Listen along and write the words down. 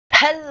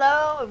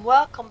Hello and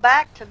welcome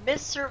back to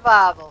Miss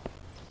Survival.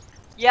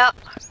 Yep,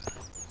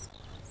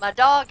 my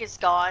dog is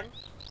gone.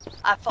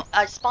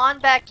 I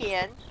spawned back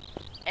in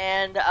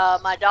and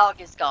my dog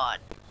is gone.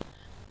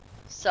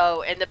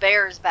 So, and the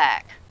bear is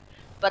back.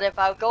 But if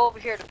I go over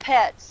here to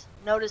pets,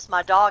 notice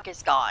my dog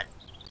is gone.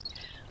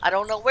 I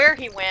don't know where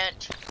he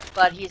went,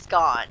 but he's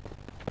gone.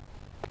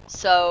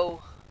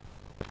 So,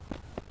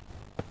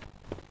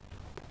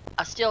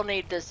 I still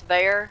need this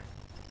bear.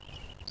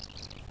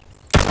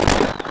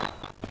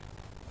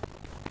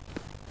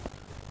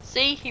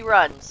 See, he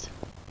runs.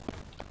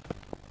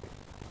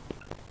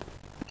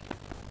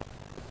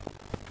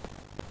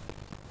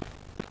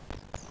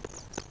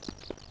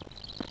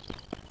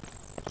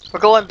 We're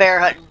going bear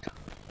hunting.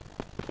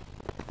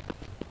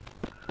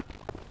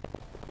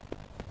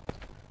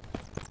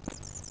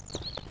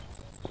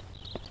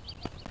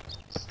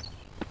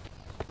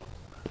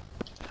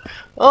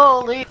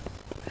 Holy!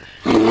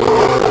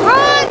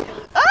 Run!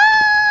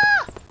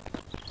 Ah!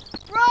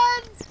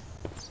 Run!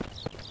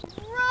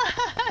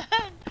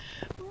 Run!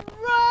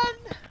 Run!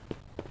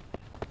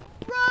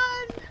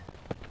 Run!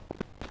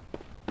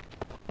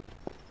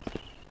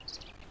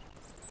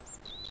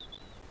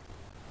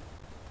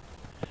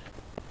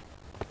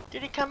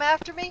 Did he come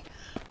after me?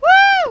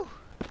 Woo!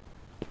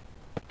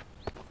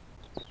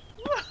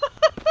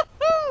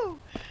 Woo!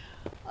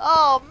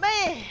 Oh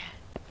man!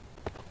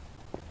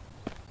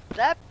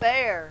 That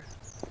bear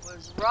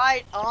was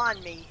right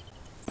on me.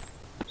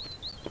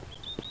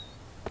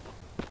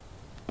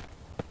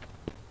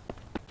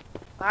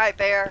 Alright,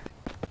 bear.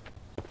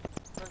 I'm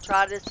gonna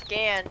try this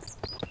again.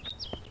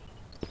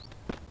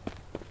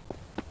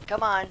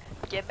 Come on,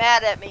 get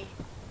mad at me.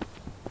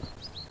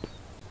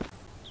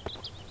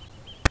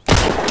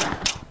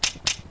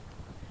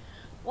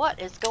 What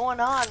is going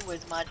on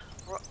with my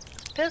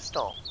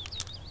pistol?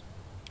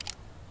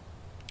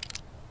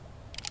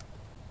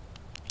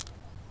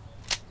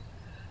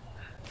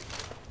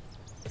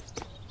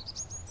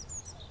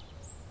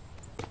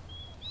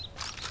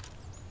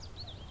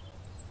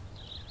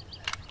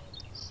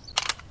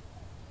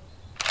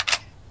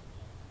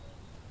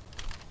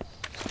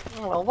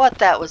 I don't know what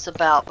that was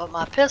about, but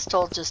my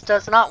pistol just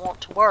does not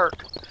want to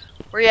work.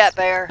 Where you at,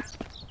 bear?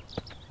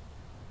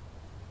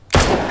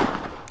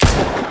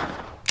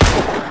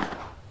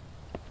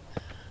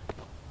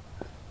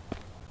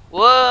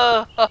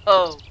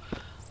 Whoa!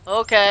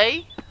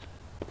 Okay.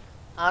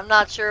 I'm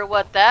not sure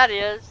what that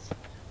is.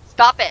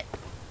 Stop it!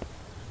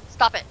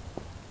 Stop it!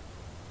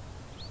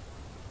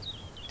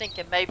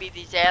 Thinking maybe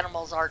these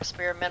animals are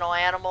experimental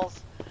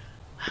animals.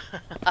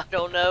 I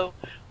don't know.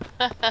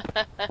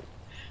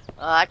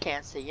 I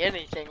can't see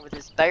anything with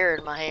this bear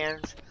in my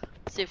hands.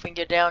 Let's see if we can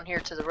get down here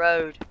to the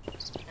road.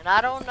 And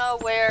I don't know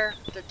where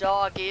the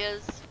dog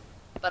is,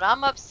 but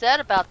I'm upset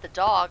about the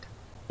dog.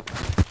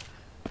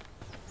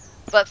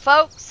 But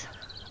folks,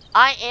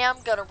 I am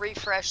going to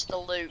refresh the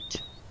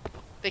loot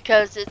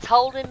because it's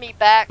holding me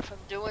back from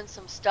doing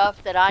some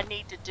stuff that I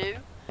need to do,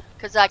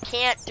 because I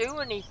can't do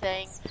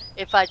anything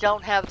if I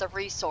don't have the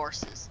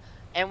resources.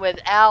 And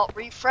without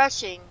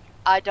refreshing,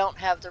 I don't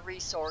have the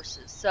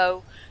resources.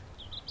 So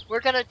we're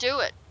going to do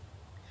it.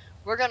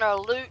 We're going to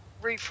loot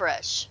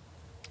refresh.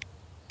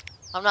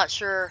 I'm not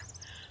sure.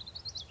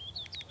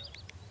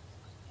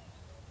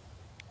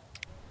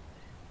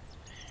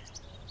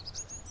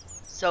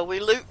 So we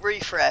loot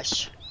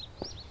refresh.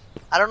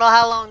 I don't know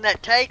how long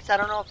that takes. I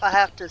don't know if I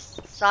have to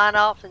sign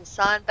off and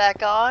sign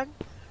back on.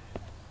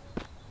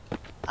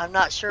 I'm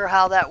not sure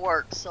how that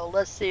works. So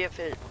let's see if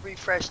it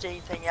refreshed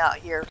anything out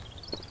here.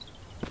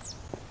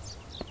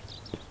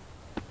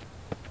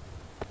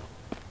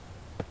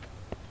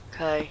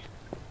 Okay.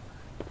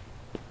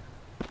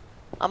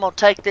 I'm gonna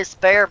take this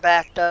bear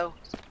back though.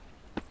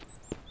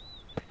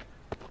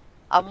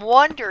 I'm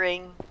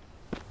wondering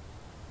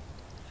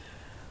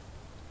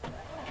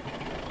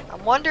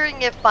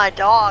if my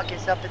dog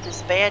is up at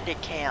this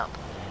bandit camp.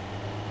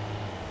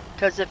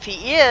 Because if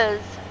he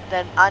is,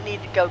 then I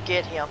need to go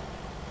get him.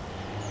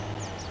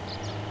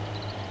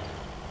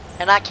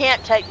 And I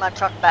can't take my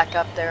truck back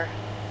up there.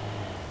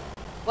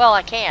 Well,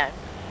 I can.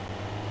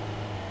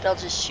 They'll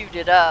just shoot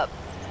it up.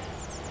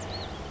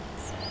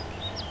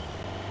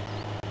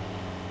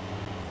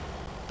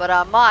 But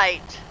I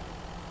might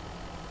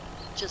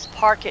just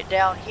park it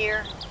down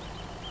here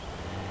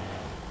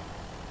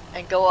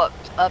and go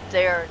up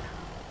there and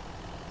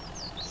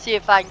see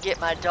if I can get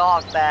my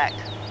dog back.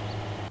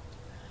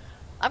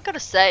 I'm gonna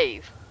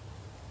save.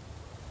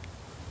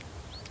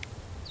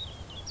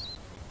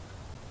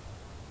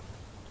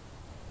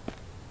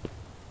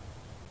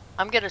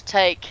 I'm gonna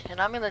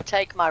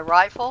take my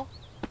rifle,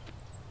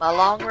 my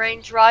long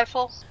range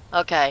rifle.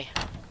 Okay.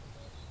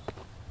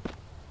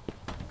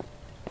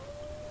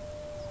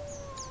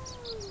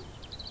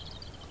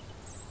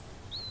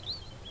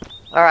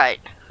 Alright,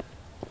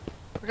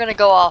 we're gonna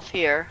go off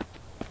here.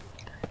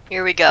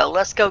 Here we go.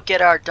 Let's go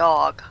get our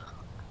dog.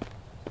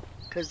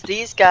 Because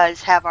these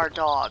guys have our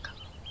dog.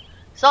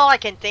 So all I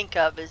can think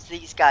of is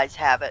these guys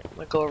have it.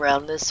 We'll go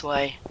around this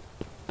way.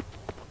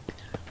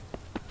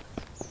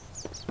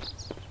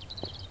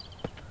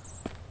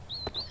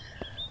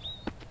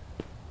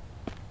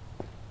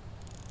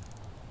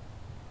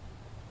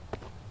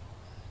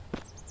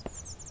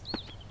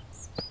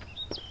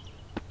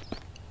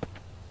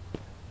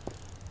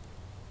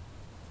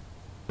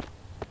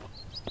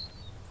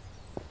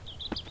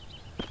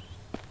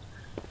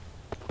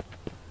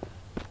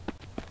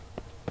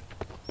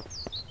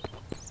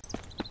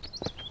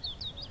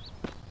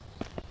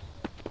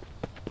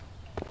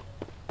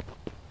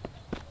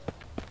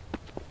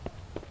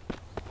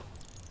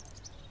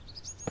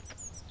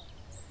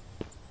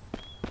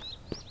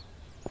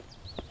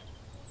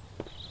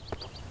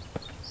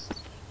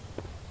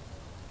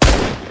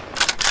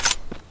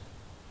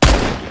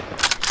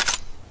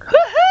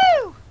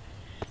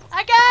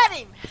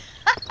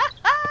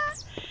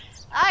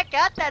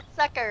 got that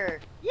sucker.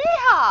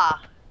 Yeehaw!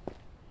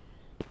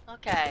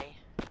 Okay.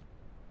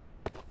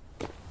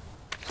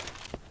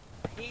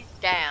 He's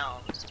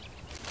down.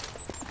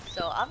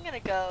 So I'm gonna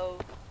go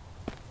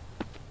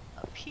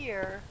up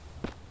here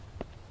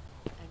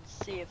and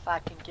see if I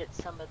can get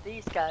some of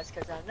these guys,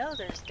 because I know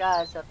there's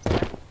guys up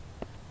there.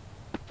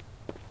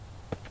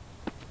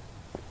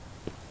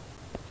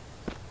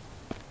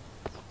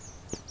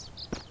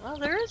 Well,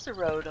 there is a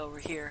road over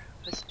here.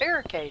 It's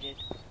barricaded.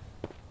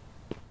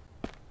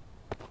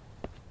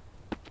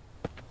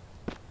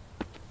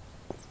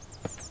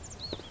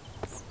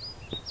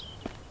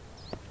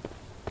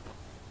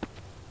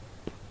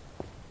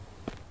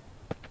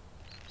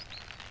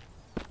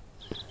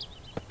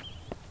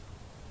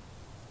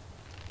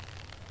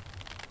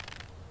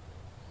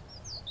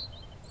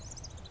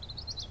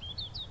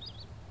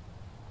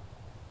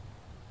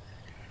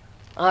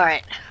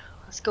 Alright,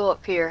 let's go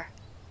up here.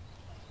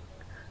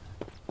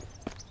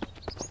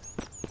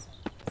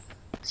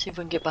 See if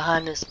we can get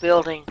behind this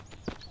building.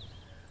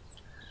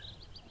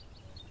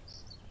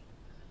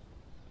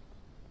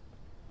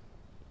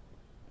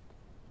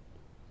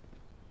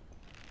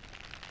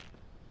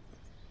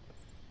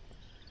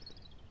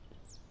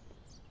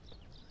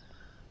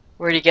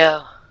 Where'd he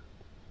go?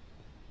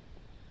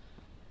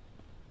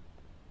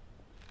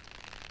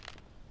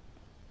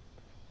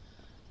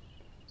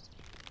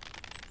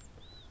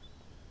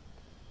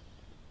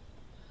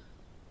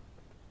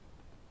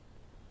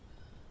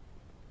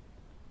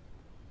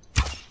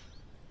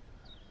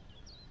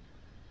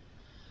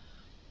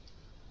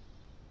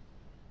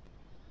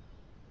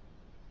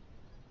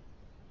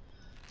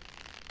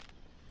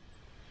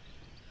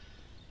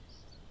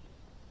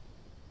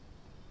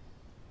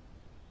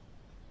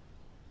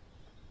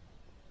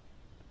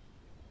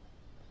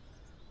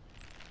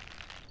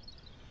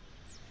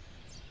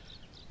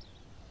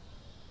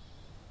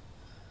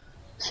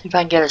 See if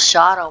I can get a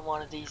shot on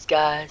one of these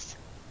guys.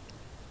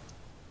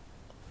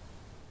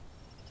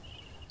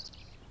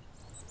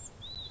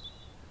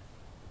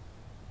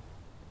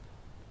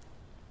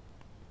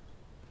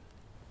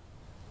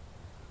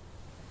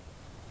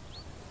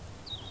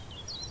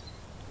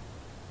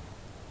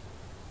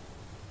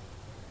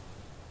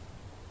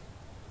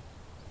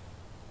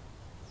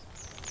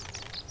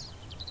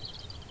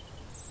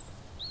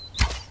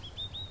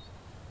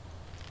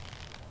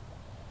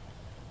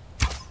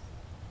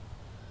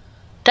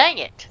 Dang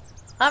it!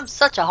 I'm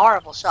such a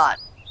horrible shot.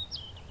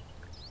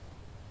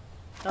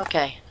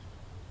 Okay.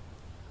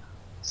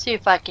 See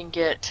if I can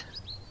get...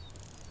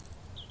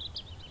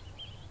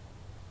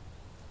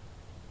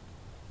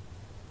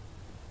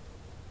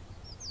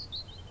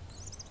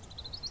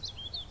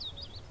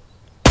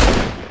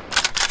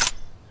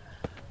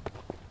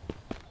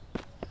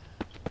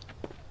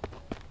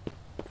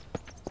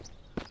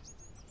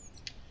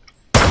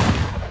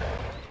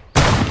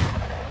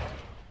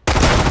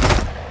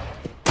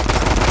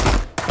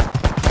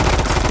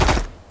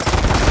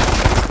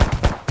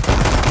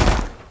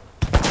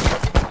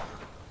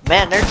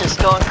 Man, they're just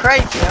going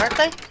crazy, aren't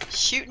they?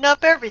 Shooting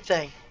up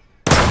everything.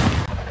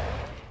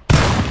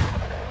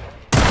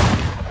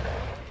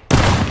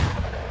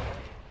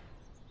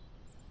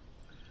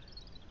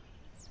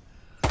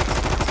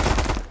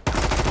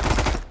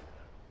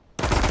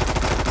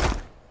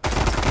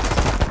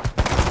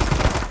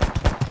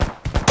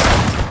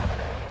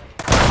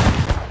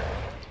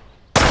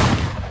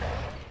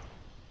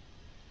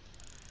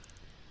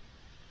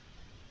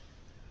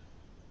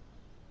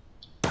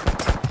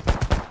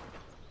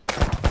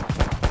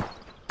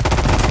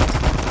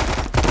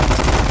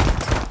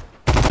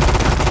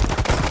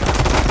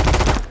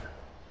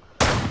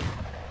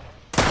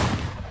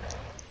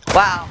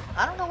 Wow,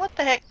 I don't know what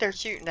the heck they're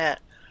shooting at.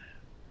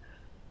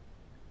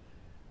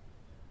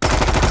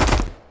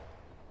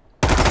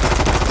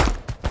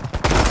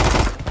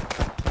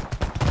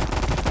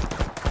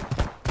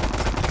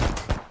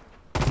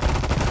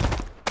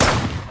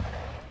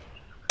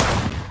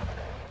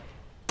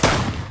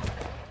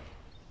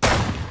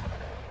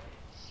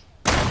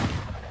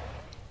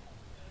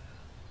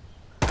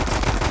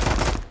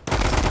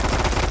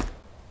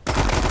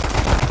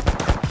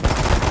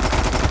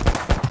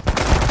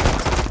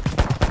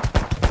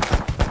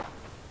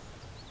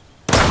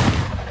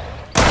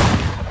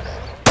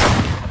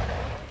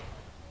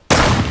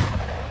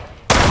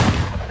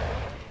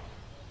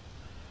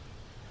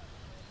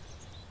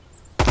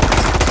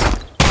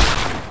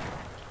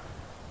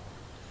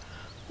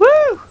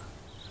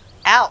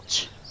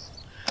 Ouch.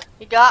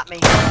 He got me.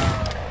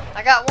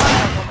 I got one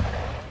of them.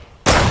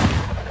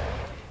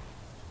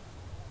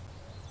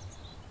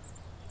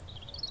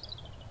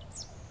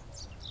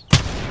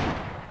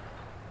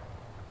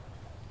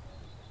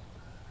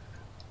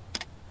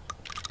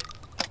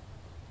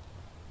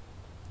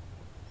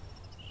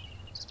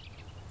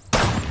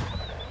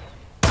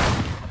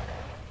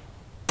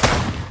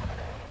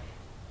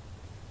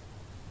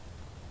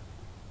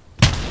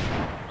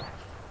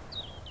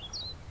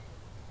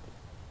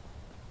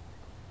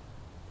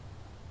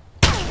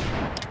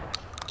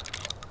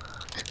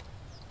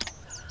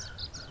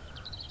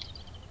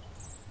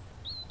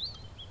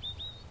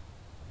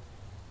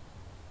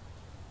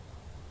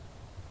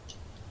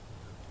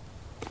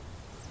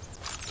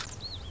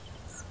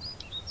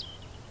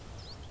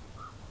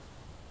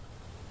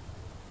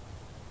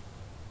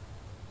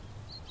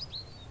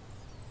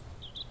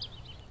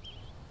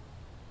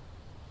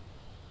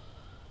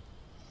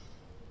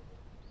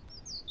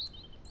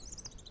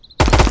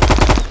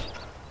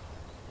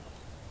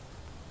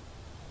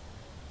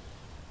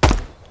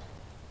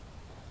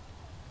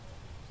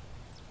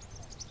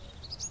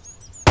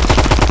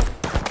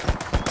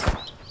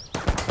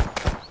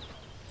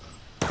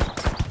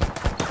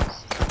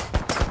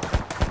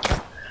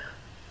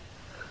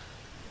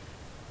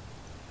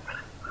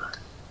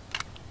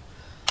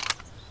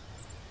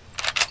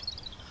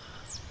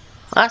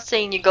 I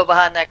seen you go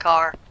behind that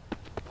car.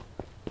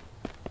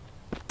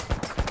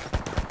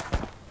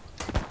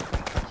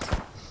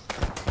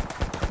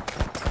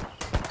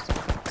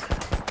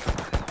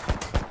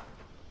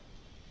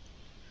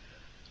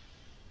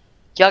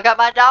 Y'all got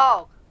my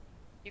dog.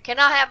 You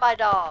cannot have my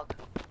dog.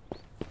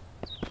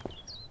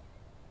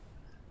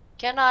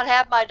 Cannot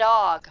have my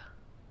dog.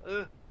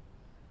 Ugh.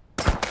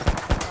 I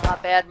don't know how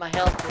bad my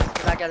health is,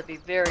 but I gotta be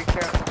very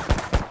careful.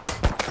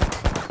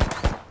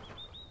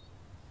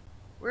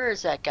 Where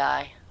is that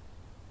guy?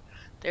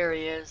 There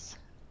he is.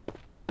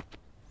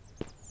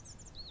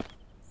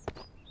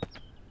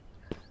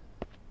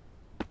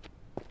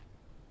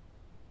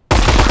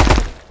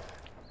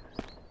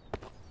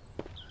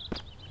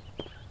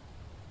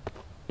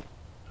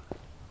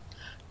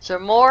 Is there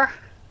more?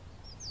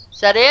 Is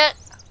that it?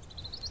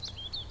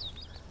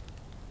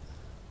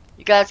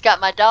 You guys got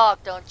my dog,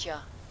 don't you?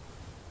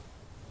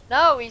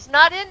 No, he's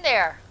not in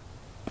there.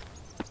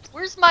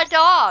 Where's my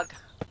dog?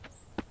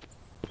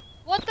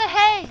 What the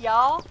hey,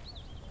 y'all?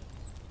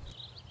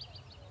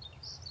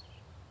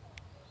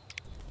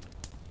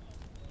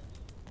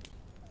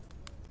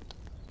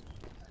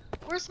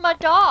 Where's my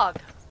dog?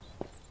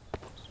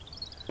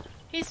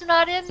 He's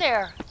not in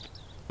there.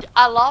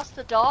 I lost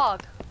the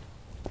dog.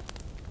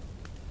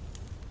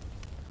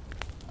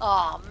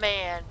 Oh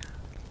man,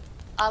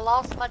 I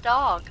lost my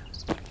dog.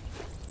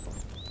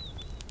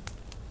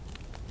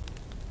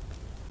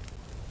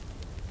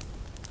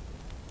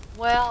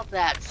 Well,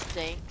 that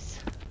stinks.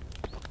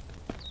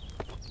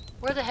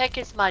 Where the heck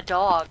is my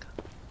dog?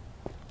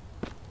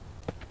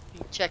 Let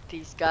me check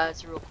these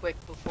guys real quick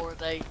before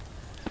they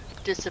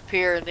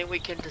disappear, and then we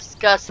can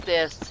discuss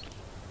this.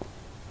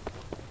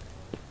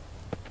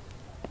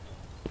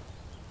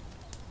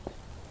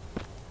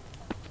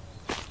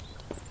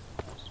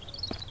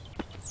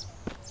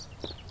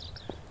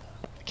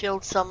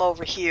 Killed some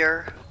over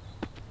here.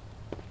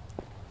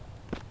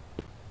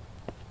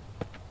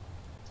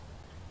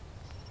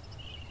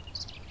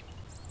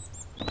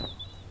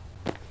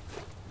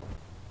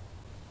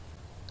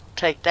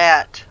 Take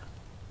that.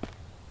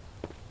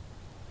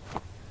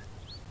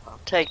 I'll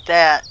take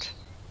that.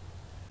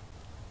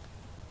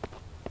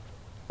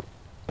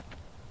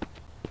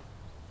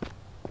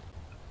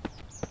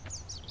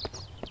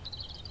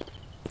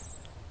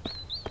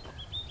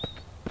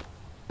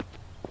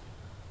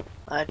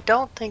 I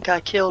don't think I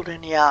killed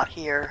any out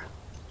here.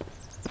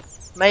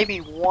 Maybe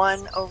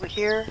one over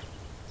here.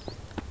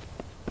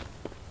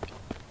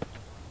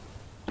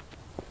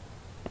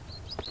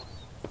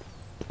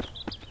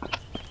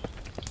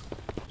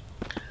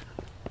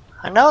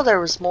 I know there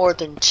was more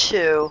than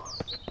two.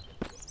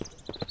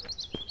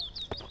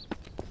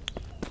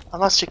 I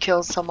must have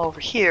killed some over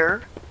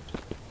here.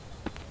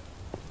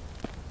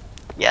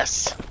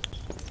 Yes.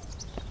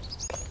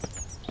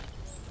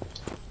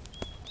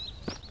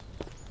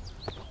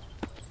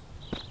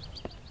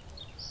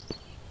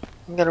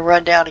 I'm gonna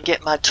run down and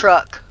get my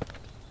truck.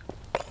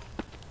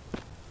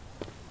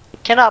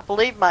 Cannot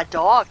believe my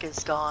dog is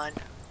gone.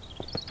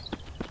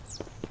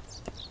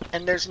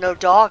 And there's no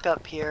dog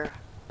up here.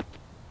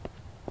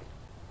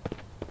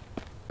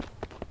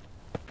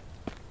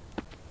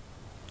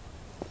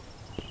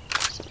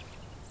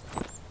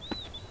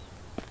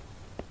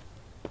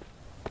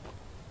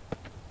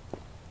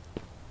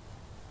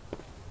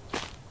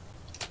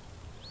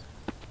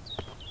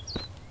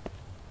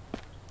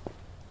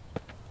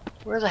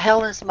 Where the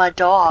hell is my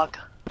dog?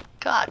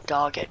 God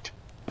dog it.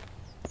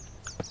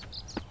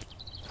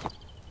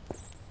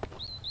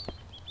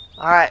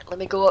 Alright, let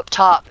me go up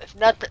top. If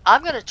nothing,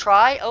 I'm going to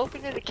try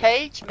opening the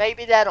cage.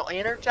 Maybe that'll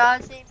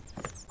energize him.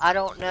 I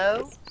don't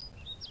know.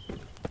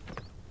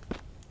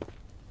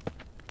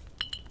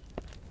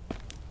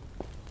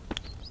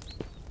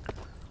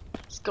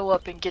 Let's go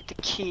up and get the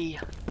key.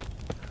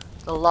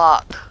 The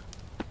lock.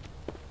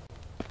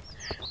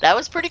 That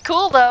was pretty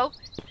cool though.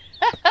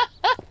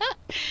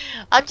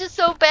 I'm just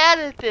so bad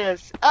at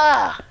this.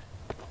 Ah.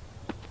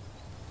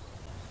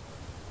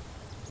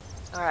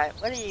 Alright,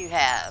 what do you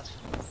have?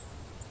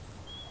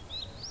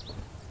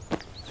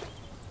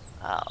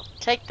 I'll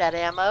take that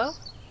ammo.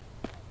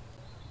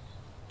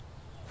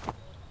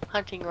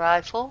 Hunting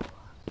rifle.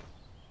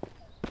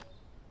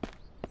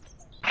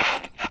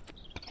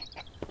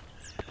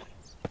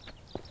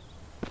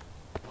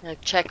 Now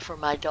check for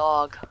my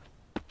dog.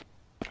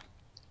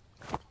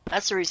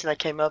 That's the reason I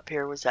came up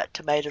here, was that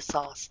tomato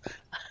sauce.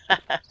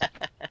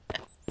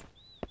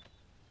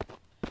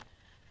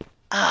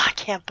 I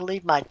can't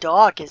believe my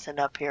dog isn't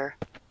up here.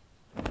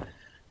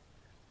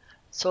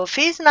 So if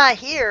he's not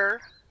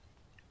here,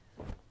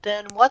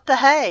 then what the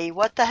hey?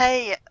 What the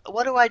hey?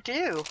 What do I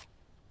do?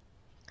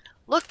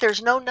 Look,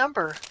 there's no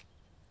number.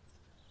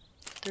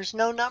 There's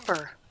no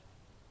number.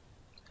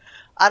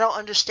 I don't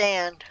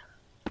understand.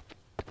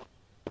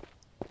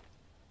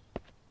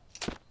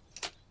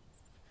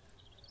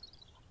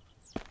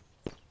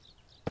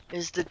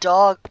 Is the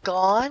dog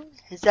gone?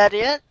 Is that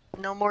it?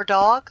 No more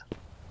dog?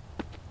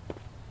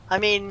 I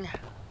mean,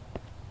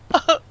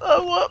 I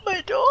want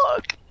my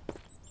dog.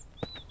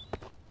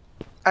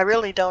 I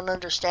really don't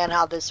understand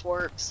how this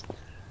works.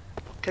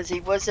 because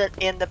he wasn't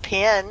in the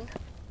pen.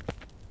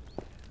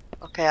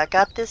 Okay, I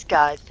got this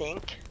guy, I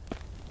think.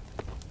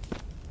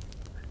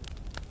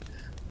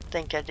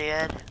 I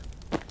did.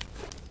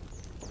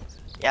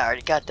 Yeah, I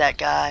already got that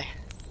guy.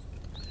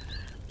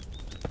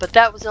 But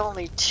that was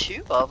only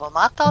 2 of them.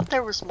 I thought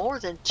there was more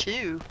than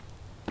 2.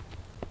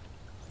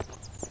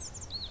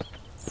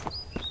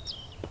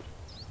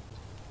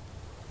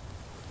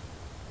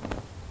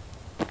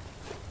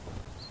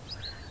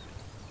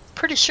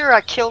 Pretty sure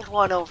I killed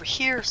one over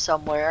here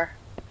somewhere.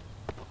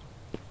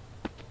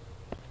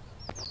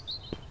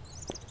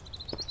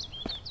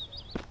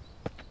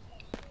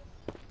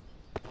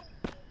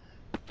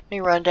 Let me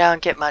run down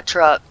and get my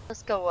truck.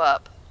 Let's go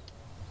up.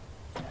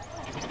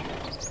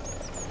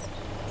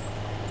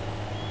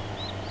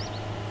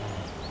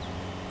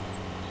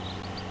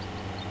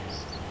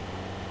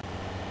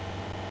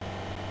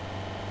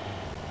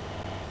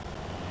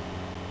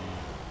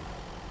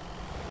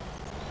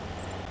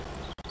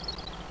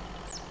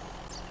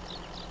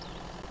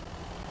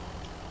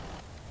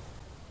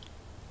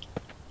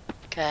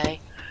 Okay,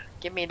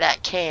 give me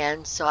that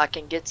can so I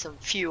can get some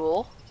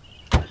fuel.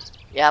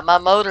 Yeah, my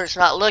motor's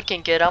not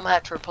looking good. I'm gonna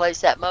have to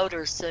replace that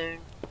motor soon.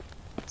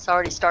 It's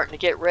already starting to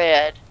get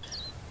red.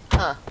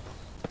 Huh.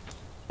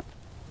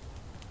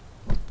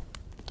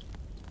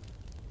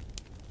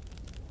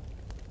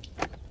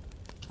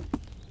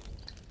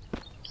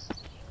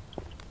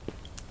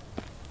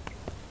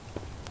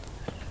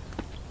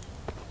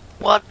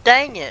 Well,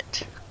 dang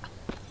it.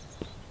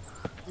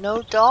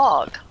 No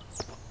dog.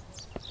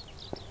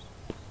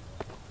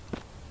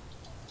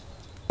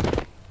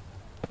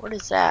 What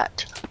is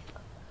that?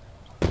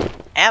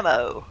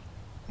 Ammo.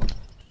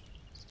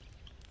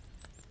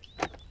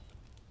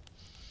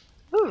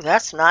 Ooh,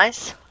 that's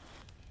nice.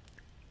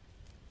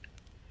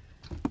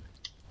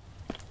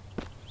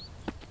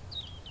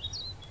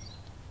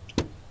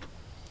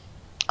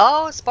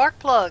 Oh, a spark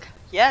plug.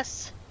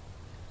 Yes.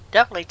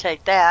 Definitely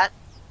take that.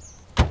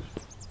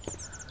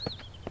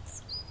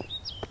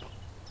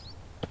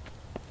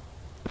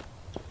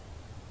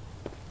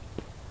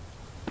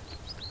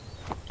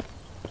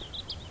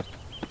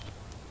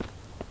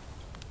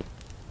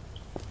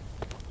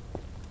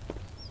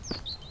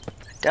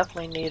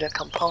 Definitely need a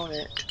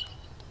component.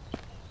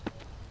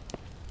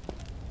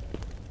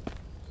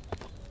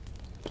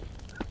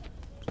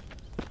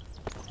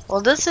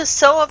 Well, this is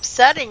so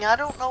upsetting. I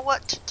don't know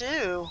what to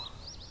do.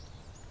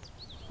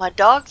 My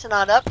dog's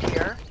not up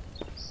here.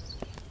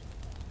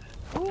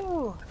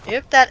 Ooh,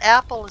 if that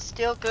apple is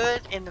still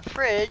good in the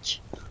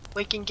fridge,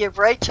 we can give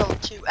Rachel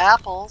 2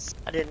 apples.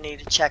 I didn't need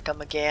to check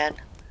them again.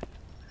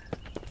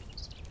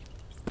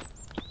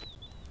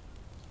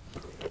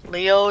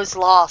 Leo is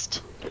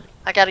lost.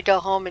 I gotta go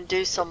home and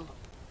do some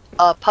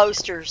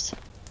posters.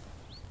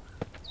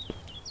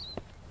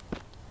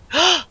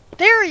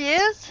 There he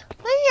is!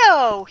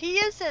 Leo! He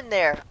is in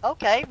there.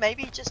 Okay,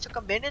 maybe he just took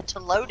a minute to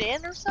load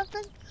in or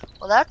something?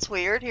 Well, that's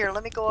weird. Here,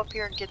 let me go up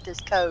here and get this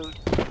code.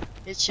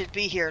 It should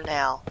be here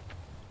now.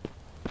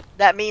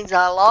 That means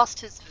I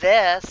lost his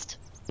vest.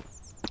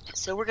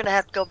 So we're gonna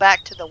have to go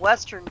back to the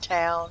western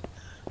town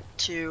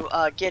to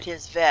get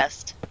his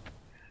vest.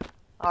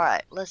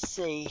 Alright, let's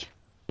see.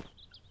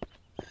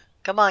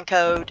 Come on,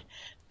 code.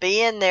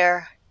 Be in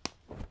there.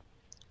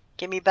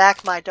 Give me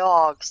back my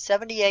dog.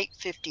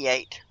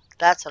 7858.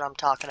 That's what I'm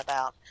talking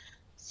about.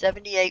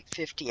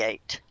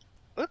 7858.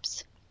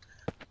 Oops.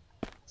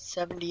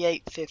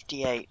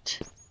 7858.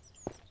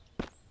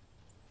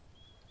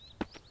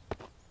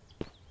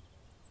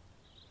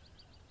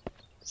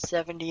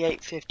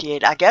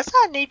 $78.58. I guess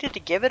I needed to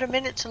give it a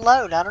minute to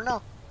load. I don't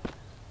know.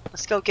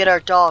 Let's go get our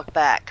dog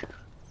back.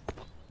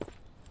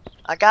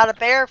 I got a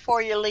bear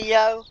for you,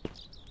 Leo.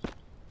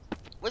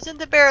 Wasn't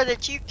the bear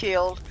that you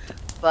killed,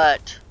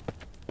 but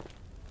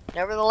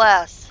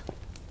nevertheless,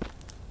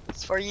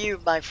 it's for you,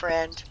 my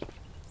friend.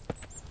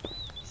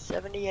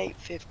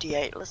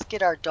 78.58. Let's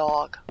get our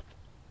dog.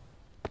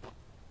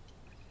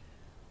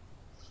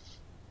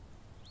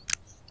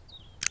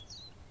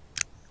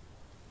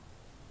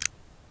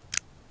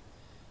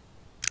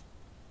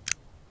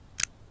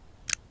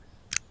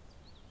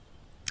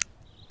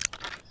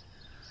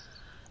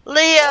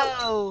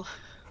 Leo!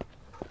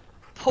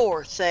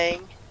 Poor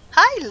thing.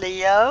 Hi,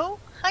 Leo.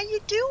 How you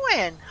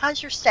doing?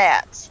 How's your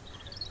stats?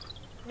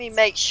 Let me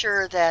make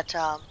sure that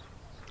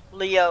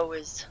Leo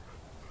is...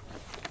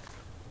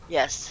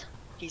 Yes,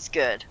 he's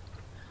good.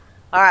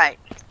 Alright,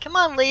 come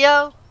on,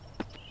 Leo.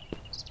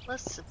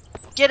 Let's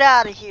get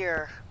out of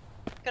here.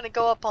 I'm gonna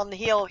go up on the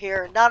hill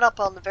here. Not up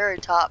on the very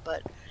top,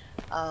 but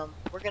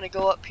we're gonna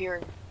go up here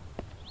and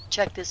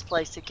check this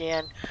place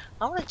again.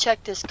 I want to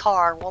check this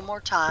car one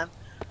more time,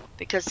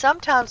 because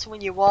sometimes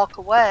when you walk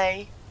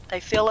away, they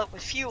fill it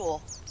with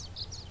fuel.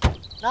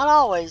 Not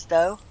always,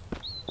 though.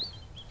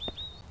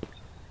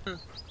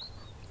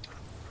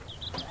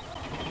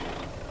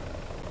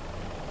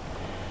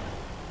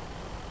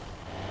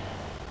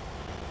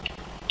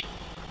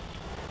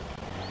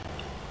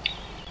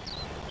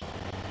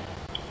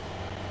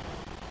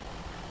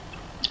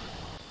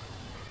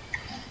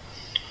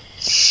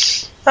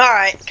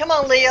 Alright, come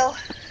on, Leo.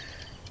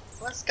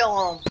 go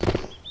home.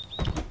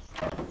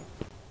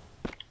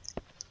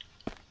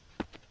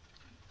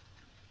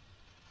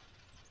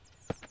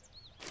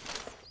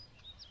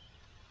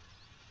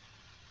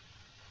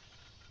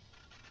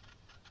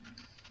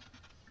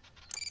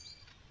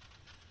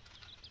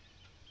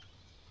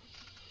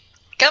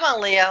 Come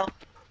on, Leo.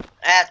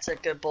 That's a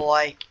good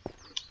boy.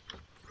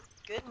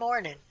 Good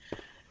morning.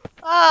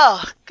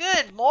 Oh,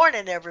 good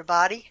morning,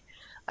 everybody.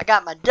 I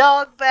got my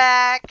dog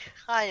back.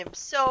 I am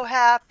so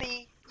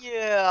happy.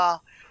 Yeah.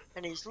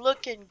 And he's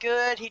looking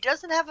good. He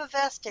doesn't have a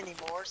vest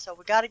anymore, so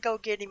we got to go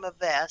get him a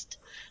vest.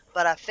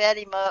 But I fed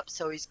him up,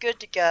 so he's good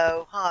to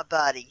go. Huh,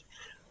 buddy?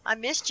 I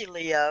missed you,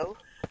 Leo.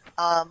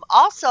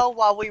 Also,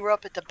 while we were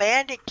up at the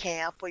bandit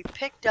camp, we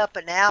picked up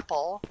an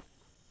apple.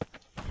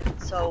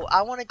 So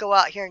I want to go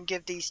out here and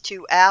give these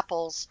 2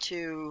 apples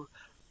to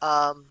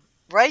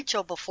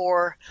Rachel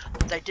before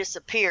they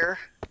disappear,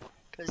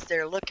 because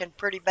they're looking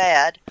pretty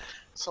bad.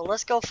 So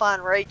let's go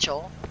find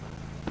Rachel,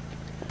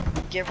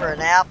 give her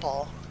an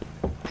apple,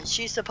 and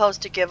she's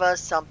supposed to give us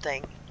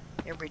something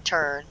in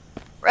return.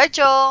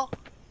 Rachel!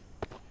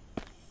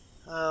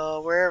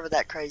 Oh, wherever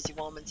that crazy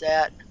woman's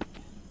at.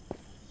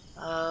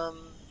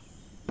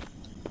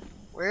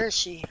 Where is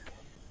she?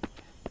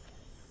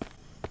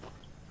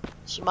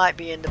 She might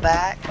be in the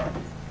back.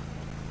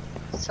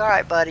 It's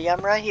alright, buddy.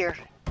 I'm right here.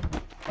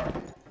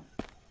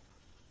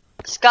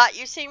 Scott,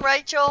 you seen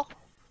Rachel?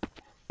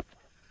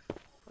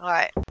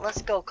 Alright,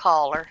 let's go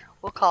call her.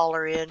 We'll call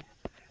her in.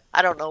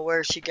 I don't know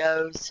where she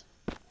goes.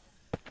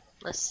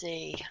 Let's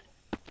see.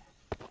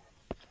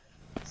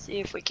 See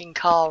if we can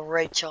call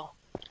Rachel.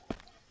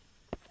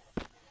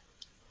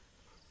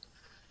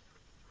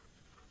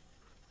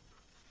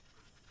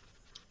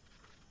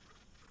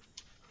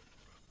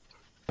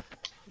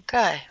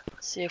 Okay,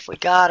 let's see if we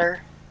got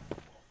her.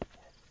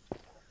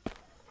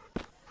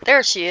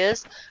 There she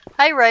is.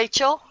 Hey,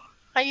 Rachel.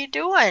 How you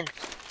doing?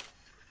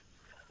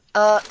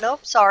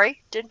 Nope,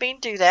 sorry. Didn't mean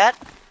to do that.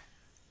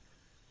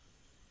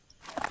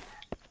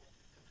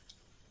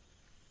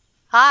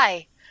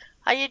 Hi.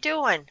 How you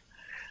doing?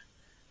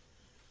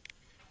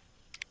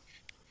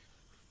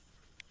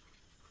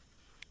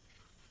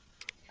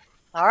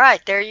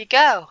 Alright, there you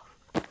go.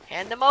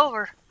 Hand them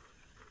over.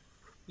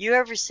 You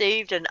have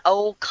received an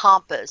old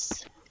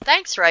compass.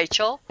 Thanks,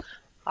 Rachel.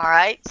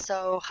 Alright,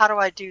 so how do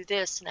I do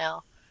this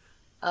now?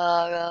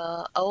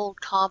 Old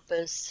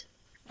compass.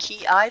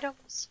 Key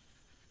items?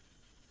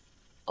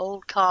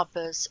 Old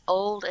compass.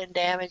 Old and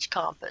damaged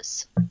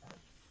compass.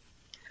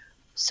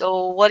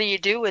 So what do you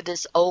do with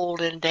this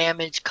old and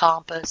damaged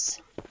compass?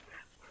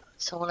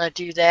 So when I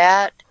do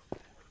that,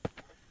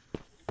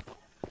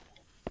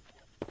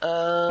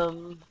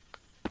 what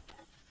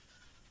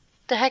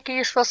the heck are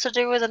you supposed to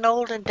do with an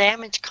old and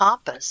damaged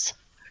compass?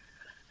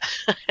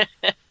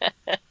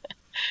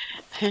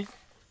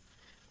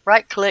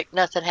 Right click,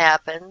 nothing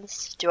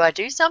happens. Do I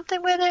do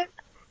something with it?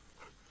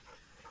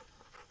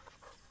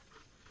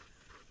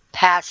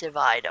 Passive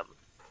item.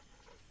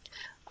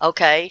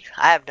 Okay,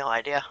 I have no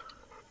idea.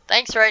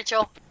 Thanks,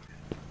 Rachel.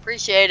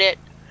 Appreciate it.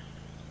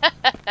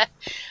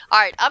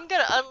 Alright, I'm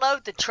going to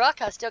unload the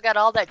truck. I still got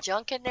all that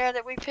junk in there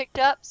that we picked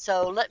up.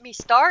 So let me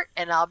start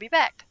and I'll be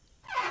back.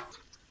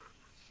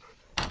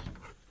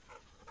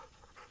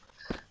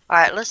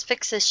 Alright, let's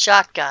fix this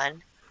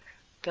shotgun.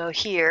 Go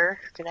here,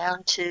 go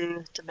down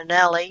to the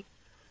Manelli.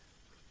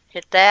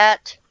 Hit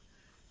that.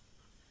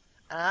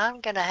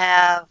 I'm going to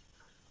have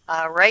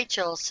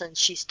Rachel, since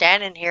she's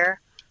standing here.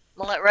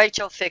 I'm going to let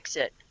Rachel fix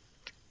it.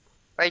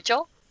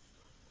 Rachel?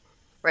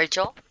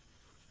 Rachel?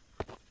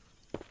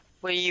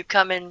 Will you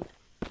come and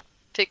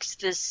fix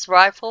this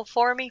rifle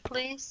for me,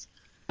 please?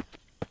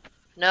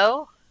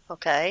 No?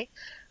 Okay.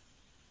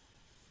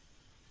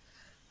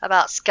 How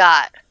about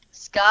Scott?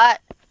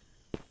 Scott?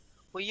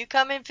 Will you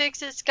come and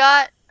fix it,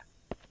 Scott?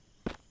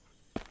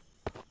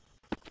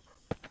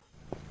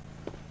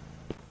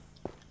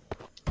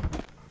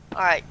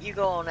 Alright, you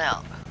go on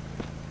out.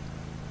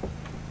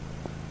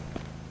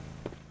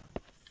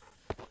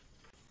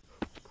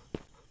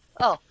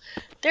 Oh,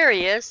 there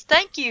he is.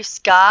 Thank you,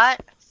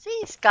 Scott.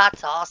 See,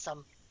 Scott's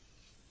awesome.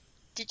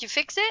 Did you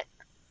fix it?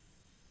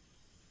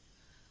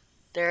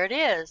 There it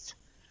is.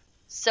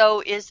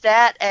 So is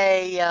that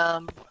a,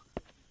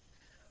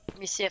 let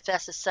me see if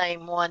that's the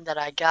same one that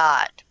I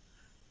got.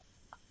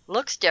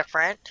 Looks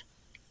different.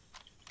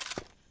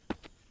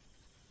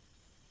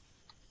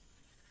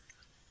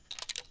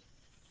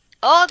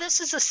 Oh, this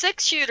is a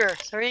 6-shooter.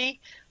 3,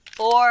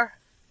 4,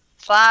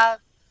 5,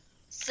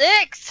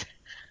 6,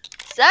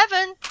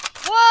 7.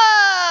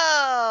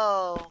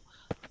 Whoa!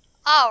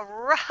 All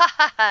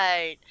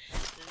right.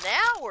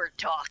 Now we're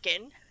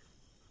talking.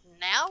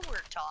 Now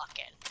we're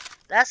talking.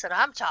 That's what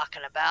I'm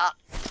talking about.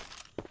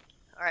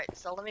 All right,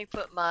 so let me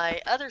put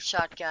my other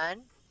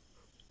shotgun.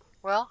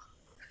 Well,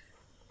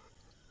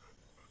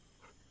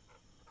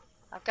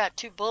 I've got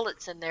 2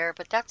 bullets in there,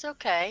 but that's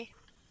okay.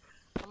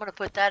 I'm going to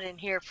put that in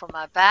here for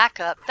my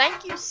backup.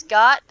 Thank you,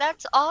 Scott.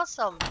 That's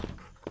awesome.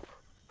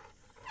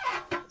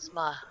 That's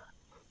my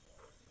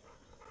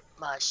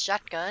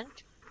shotgun.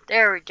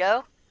 There we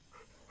go.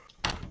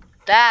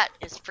 That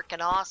is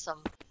freaking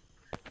awesome.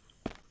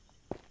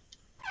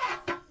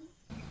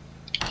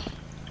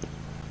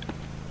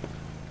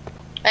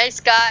 Hey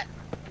Scott,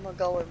 I'm gonna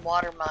go and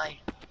water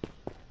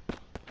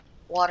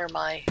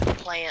my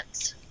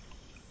plants.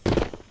 Are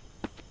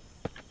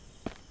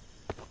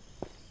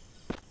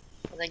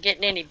they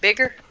getting any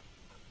bigger?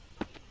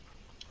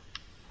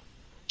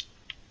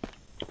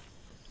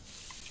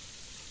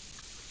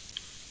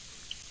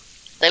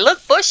 They look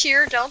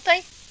bushier, don't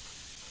they?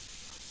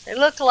 They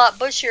look a lot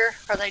bushier.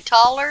 Are they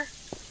taller?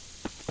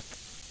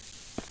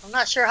 I'm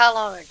not sure how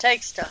long it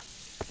takes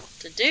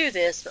to do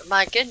this, but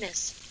my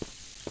goodness.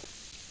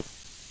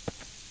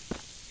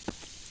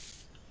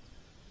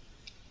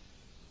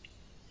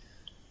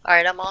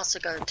 Alright, I'm also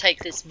going to take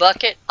this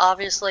bucket.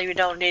 Obviously, we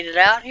don't need it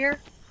out here.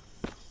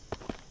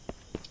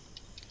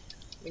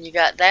 When you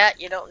got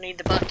that, you don't need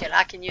the bucket.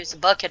 I can use the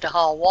bucket to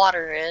haul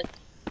water in.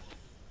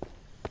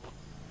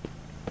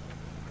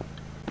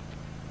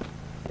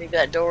 Leave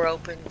that door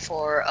open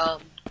for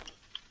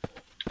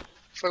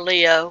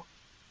Leo.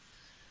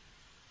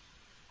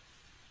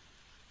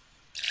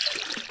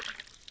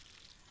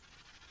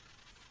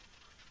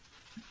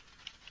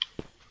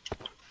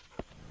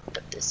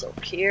 Put this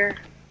over here.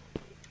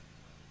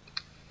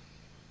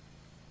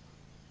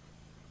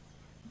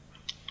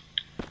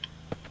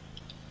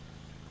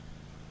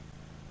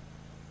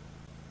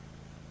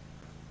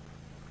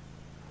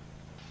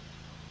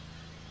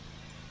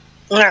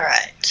 All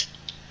right.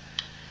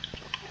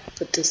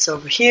 Put this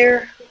over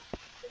here.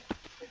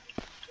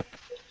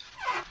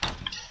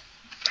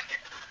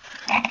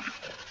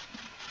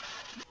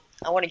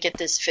 I want to get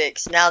this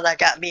fixed now that I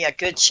got me a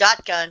good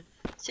shotgun.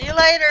 See you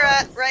later,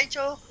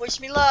 Rachel. Wish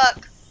me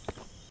luck.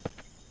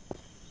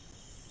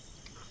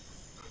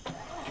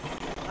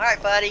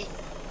 Alright, buddy.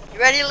 You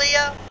ready,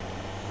 Leo?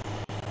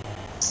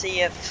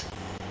 See if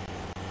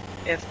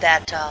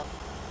that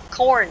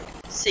corn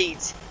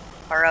seeds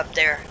are up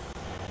there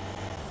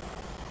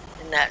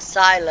in that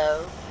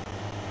silo.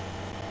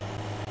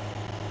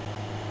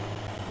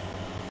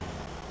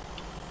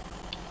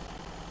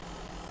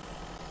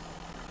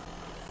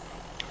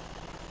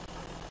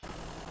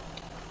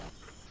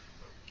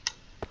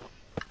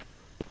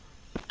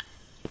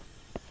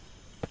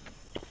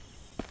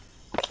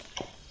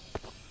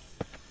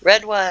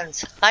 Red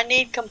ones. I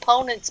need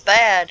components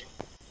bad.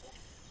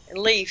 And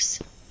leaves.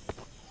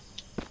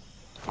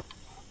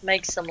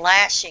 Make some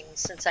lashing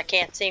since I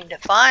can't seem to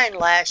find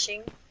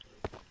lashing.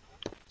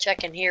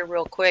 Check in here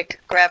real quick.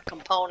 Grab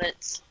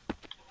components.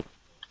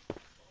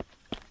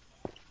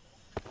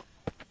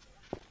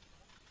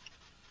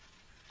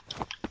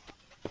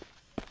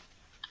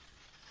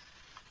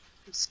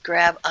 Just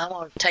grab. I'm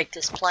going to take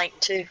this plank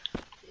too.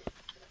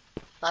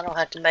 I don't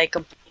have to make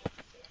them.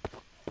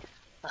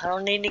 I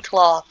don't need any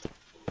cloth.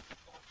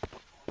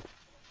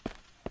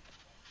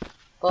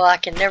 Well, I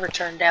can never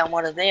turn down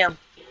one of them.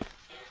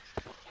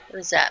 What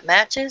is that?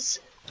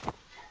 Matches?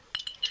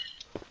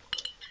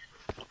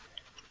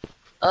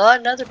 Oh,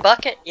 another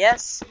bucket.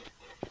 Yes.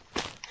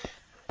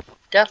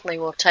 Definitely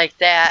will take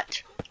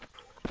that.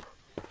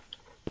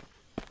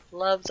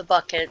 Love the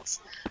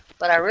buckets.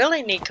 But I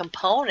really need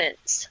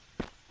components.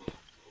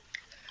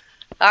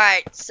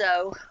 Alright,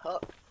 so,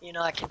 you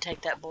know I can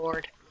take that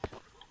board.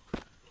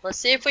 Let's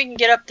see if we can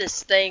get up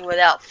this thing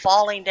without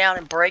falling down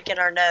and breaking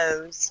our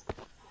nose.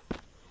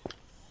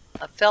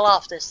 I fell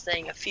off this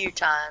thing a few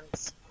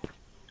times.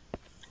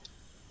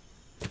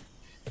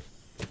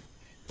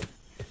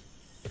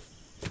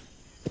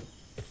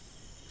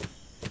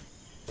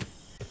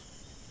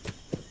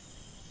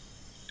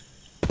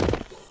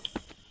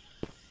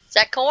 Is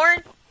that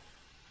corn?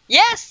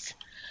 Yes!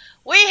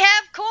 We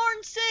have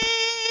corn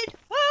seed!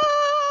 Woo!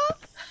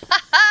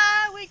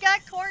 We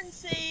got corn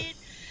seed!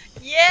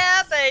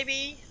 Yeah,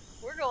 baby!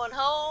 We're going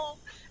home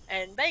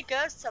and make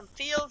us some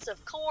fields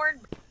of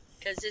corn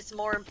because it's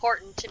more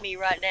important to me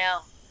right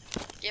now.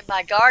 Get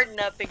my garden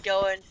up and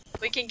going.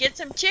 We can get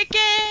some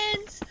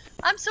chickens!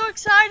 I'm so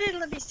excited!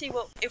 Let me see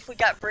if we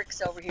got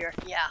bricks over here.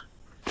 Yeah.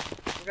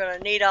 We're going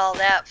to need all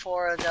that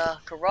for the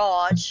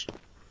garage.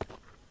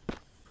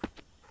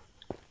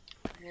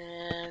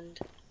 And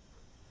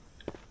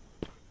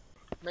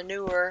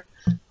manure.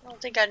 I don't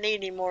think I need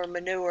any more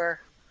manure.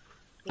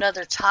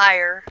 Another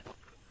tire.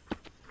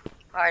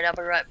 Alright, I'll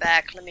be right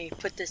back. Let me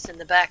put this in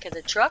the back of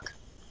the truck.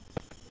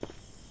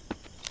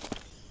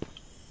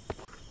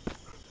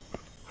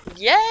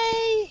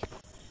 Yay!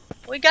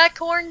 We got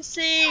corn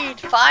seed!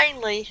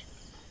 Finally!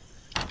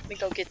 Let me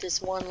go get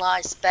this one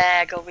last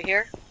bag over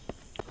here.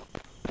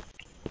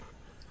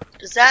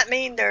 Does that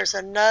mean there's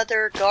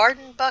another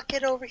garden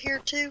bucket over here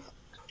too?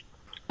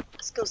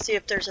 Let's go see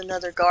if there's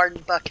another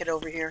garden bucket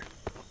over here.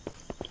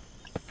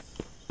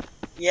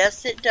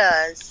 Yes, it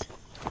does.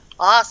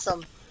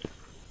 Awesome.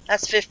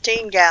 That's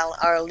 15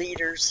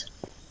 liters.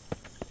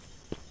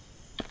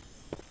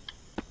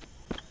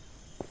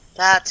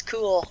 That's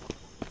cool.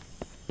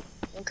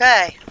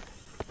 Okay.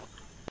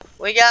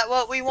 We got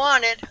what we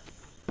wanted.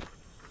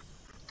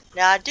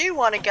 Now I do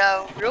want to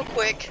go real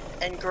quick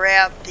and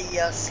grab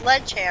the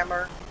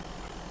sledgehammer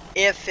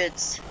if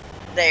it's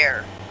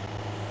there.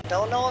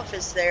 Don't know if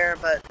it's there,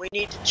 but we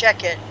need to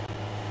check it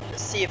to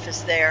see if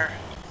it's there.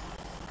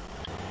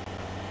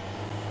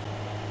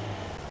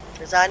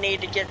 Because I need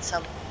to get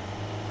some...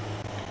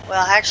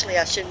 Well, actually,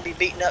 I shouldn't be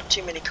beating up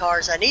too many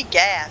cars. I need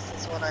gas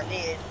is what I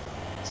need.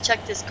 Let's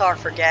check this car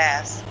for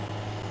gas.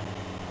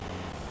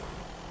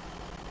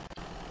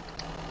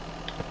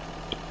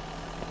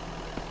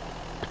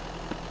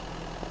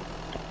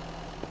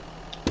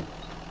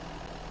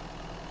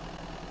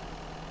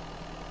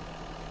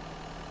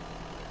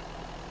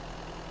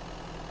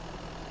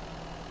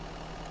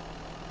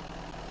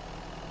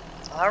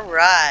 All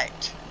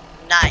right.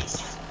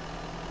 Nice.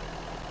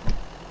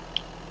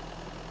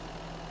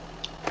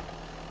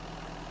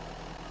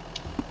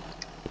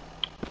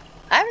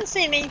 I haven't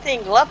seen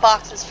anything glove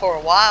boxes for a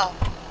while.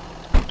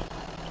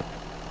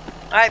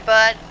 Alright,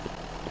 bud.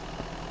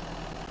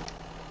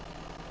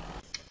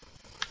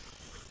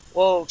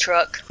 Whoa,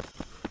 truck.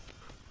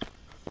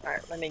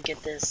 Alright, let me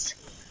get this.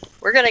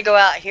 We're going to go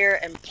out here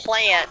and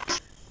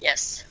plant.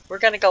 Yes, we're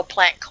going to go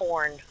plant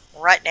corn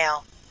right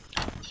now.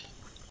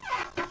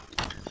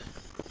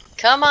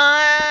 Come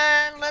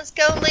on. Let's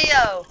go,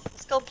 Leo.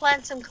 Let's go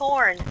plant some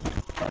corn.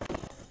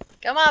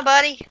 Come on,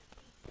 buddy.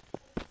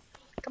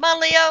 Come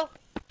on, Leo.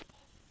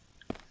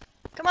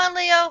 Come on,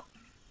 Leo.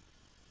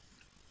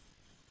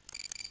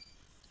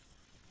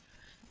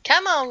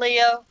 Come on,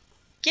 Leo.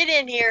 Get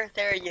in here.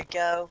 There you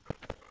go.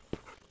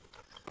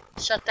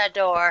 Shut that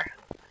door.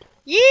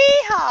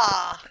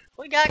 Yeehaw!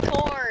 We got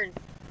corn.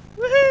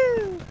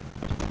 Woohoo!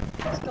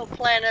 Let's go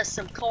plant us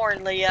some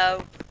corn,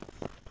 Leo.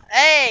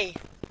 Hey!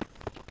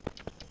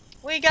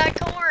 We got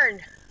corn.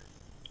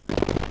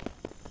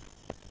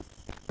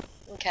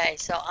 Okay,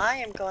 so I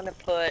am going to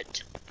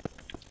put...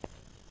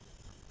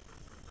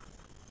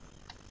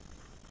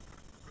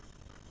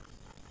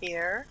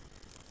 Here.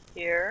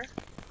 Here.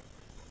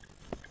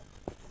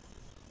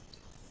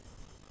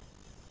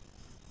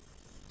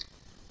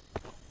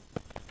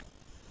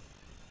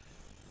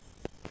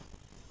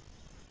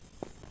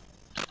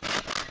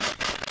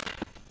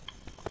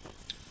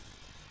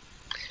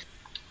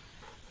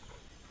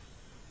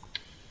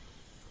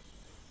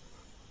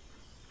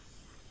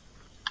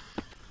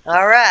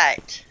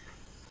 Alright,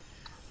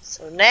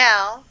 so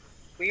now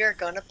we are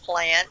going to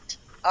plant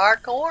our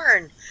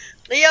corn.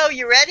 Leo,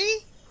 you ready?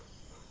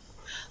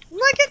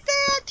 Look at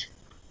that!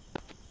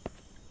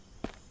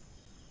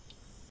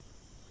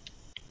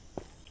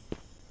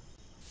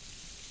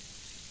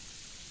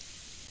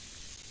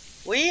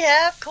 We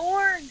have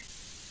corn.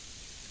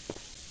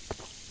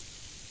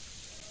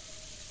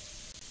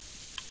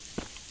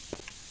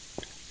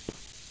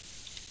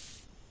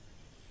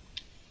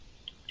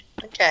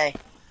 Okay.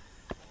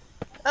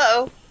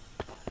 Uh-oh.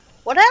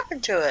 What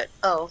happened to it?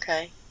 Oh,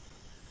 okay.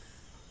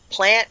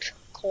 Plant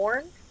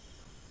corn?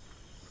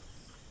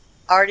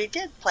 Already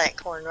did plant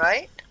corn,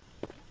 right?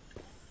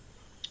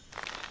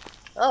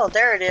 Oh,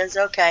 there it is.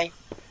 Okay.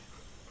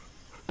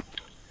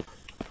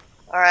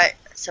 Alright,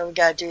 so we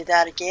gotta do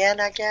that again,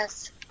 I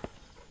guess.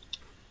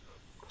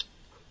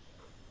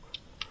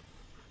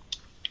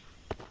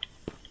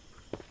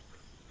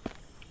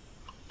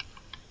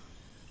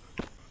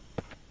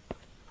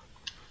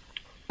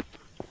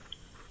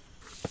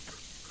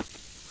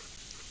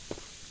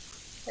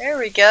 There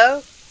we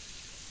go.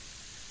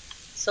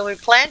 So we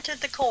planted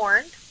the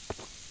corn.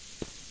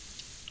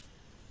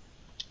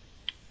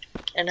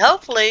 And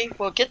hopefully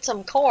we'll get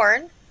some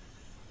corn.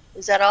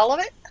 Is that all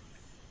of it?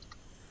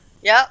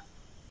 Yep.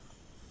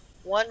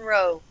 One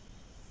row.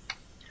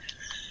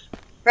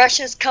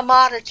 Russia's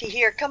commodity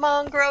here. Come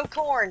on, grow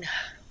corn.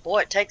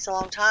 Boy, it takes a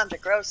long time to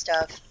grow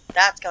stuff.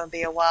 That's going to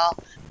be a while.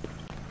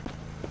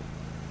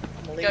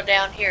 I'm going to go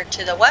down here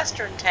to the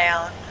western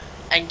town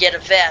and get a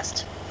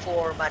vest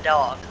for my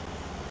dog.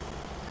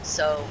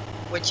 So,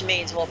 which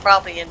means we'll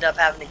probably end up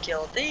having to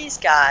kill these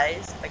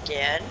guys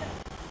again.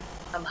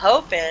 I'm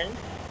hoping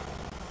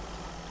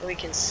we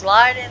can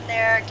slide in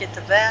there, get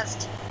the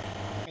vest,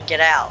 and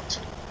get out.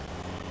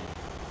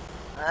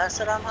 That's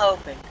what I'm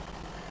hoping.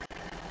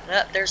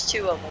 Oh, there's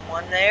two of them.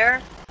 One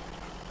there.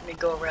 Let me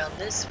go around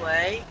this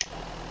way.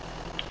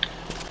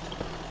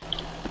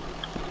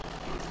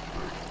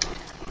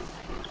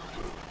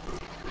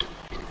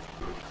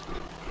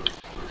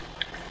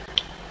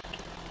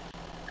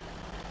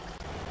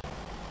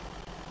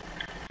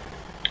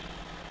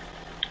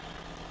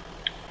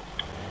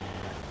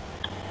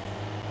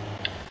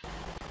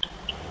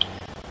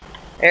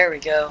 There we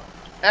go.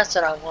 That's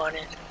what I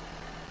wanted.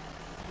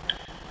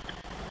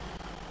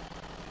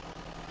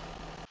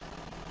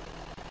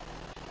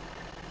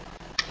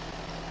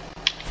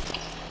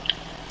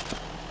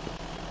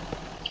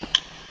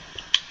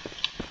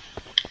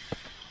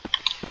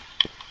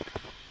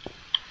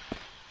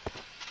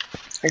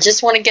 I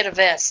just want to get a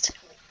vest.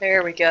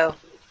 There we go.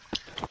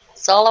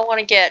 That's all I want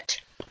to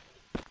get.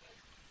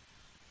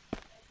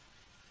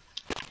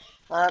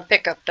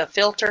 Pick up the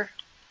filter.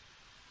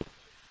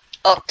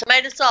 Oh,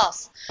 tomato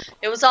sauce.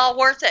 It was all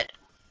worth it.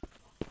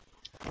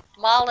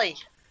 Molly.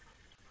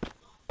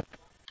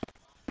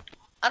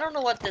 I don't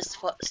know what this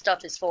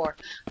stuff is for.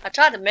 I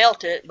tried to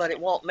melt it, but it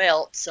won't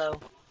melt,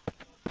 so.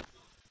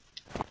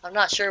 I'm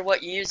not sure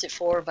what you use it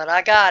for, but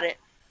I got it.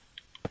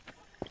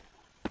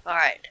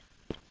 Alright.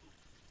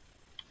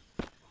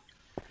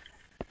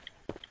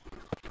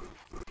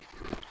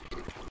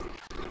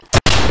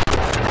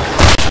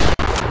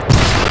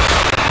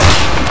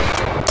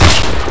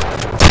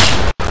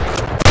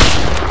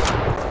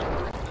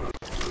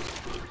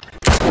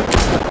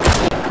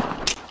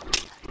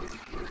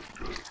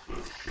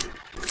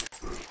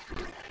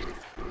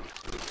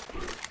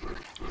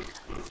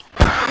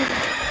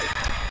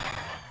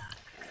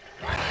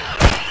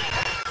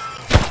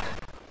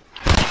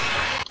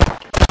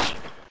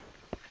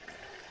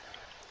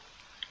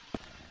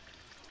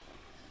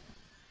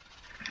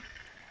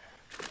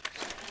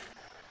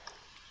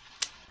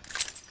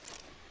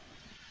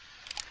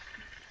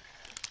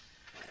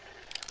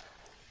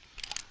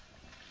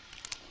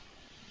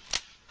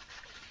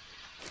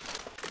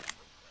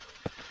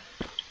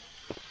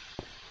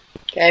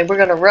 Okay, we're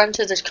gonna run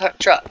to the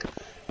truck.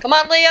 Come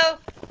on, Leo!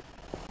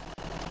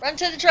 Run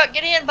to the truck.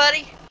 Get in,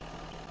 buddy.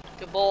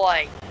 Good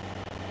boy.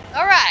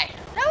 Alright.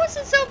 That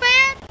wasn't so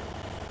bad.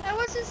 That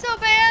wasn't so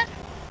bad.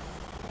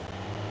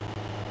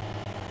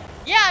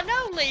 Yeah, I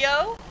know,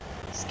 Leo.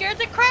 Scared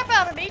the crap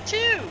out of me,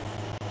 too.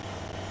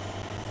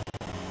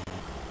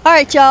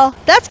 Alright, y'all.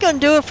 That's going to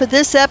do it for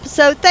this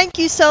episode. Thank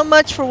you so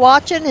much for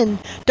watching. And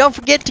don't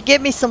forget to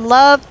give me some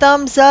love,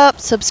 thumbs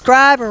up,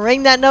 subscribe, and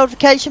ring that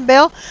notification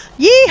bell.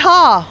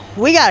 Yeehaw!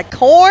 We got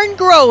corn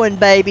growing,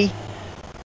 baby.